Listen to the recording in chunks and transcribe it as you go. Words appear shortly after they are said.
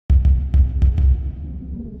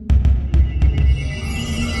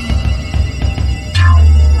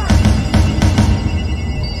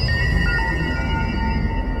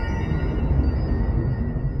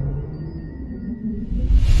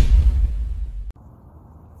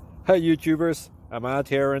Hey YouTubers, I'm out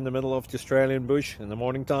here in the middle of the Australian bush in the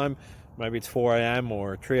morning time. Maybe it's 4 a.m.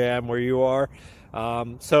 or 3 a.m. where you are.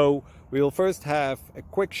 So we'll first have a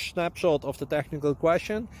quick snapshot of the technical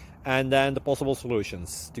question and then the possible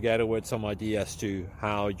solutions, together with some ideas to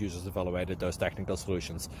how users evaluated those technical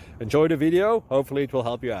solutions. Enjoy the video, hopefully it will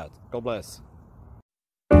help you out. God bless.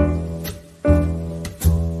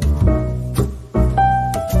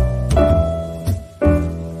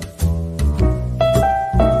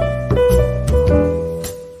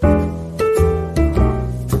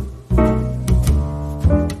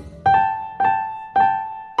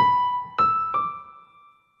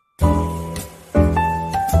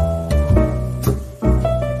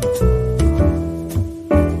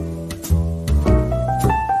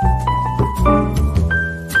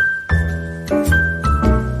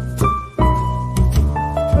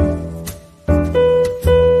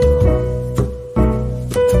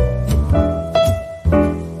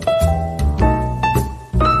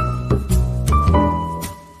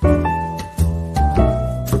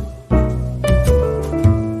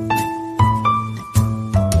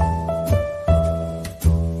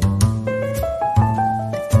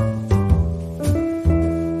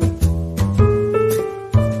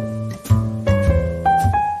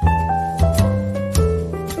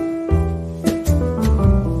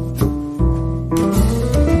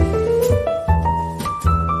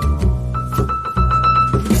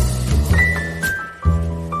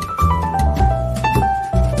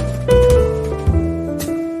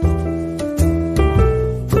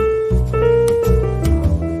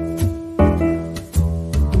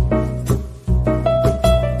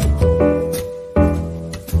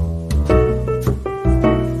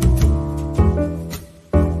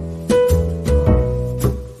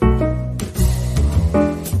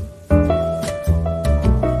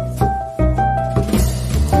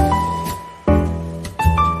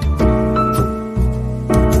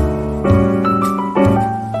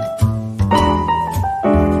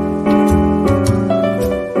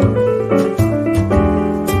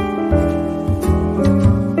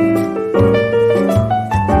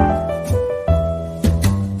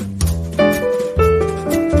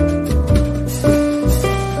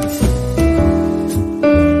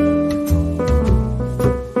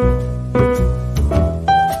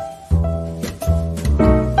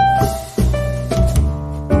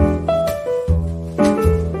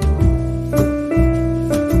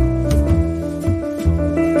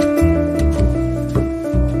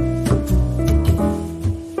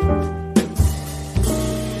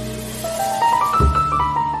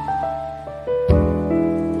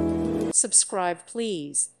 Subscribe,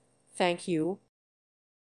 please. Thank you.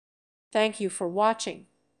 Thank you for watching.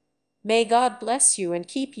 May God bless you and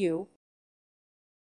keep you.